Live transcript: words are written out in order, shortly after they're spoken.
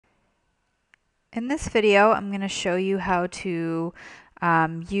In this video, I'm going to show you how to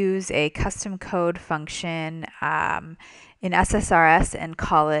use a custom code function in SSRS and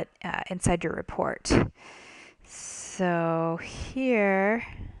call it inside your report. So here,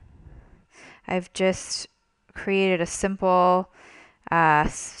 I've just created a simple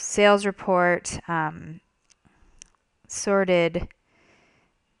sales report sorted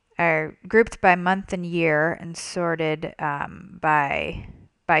or grouped by month and year and sorted by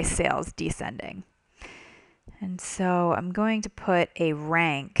sales descending. And so I'm going to put a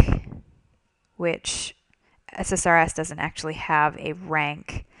rank, which SSRS doesn't actually have a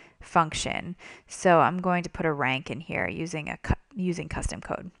rank function. So I'm going to put a rank in here using custom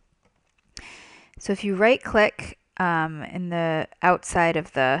code. So if you right click in the outside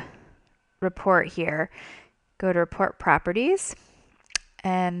of the report here, go to report properties,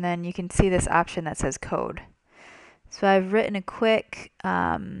 and then you can see this option that says code. So I've written a quick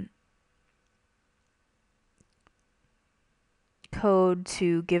code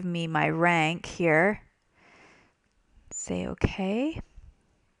to give me my rank here. Say OK.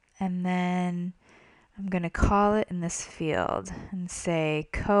 And then I'm going to call it in this field and say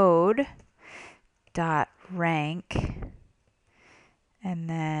code dot rank, and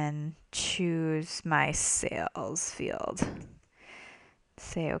then choose my sales field.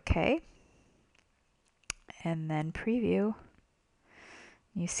 Say OK. And then preview.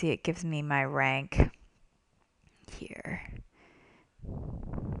 You see it gives me my rank here.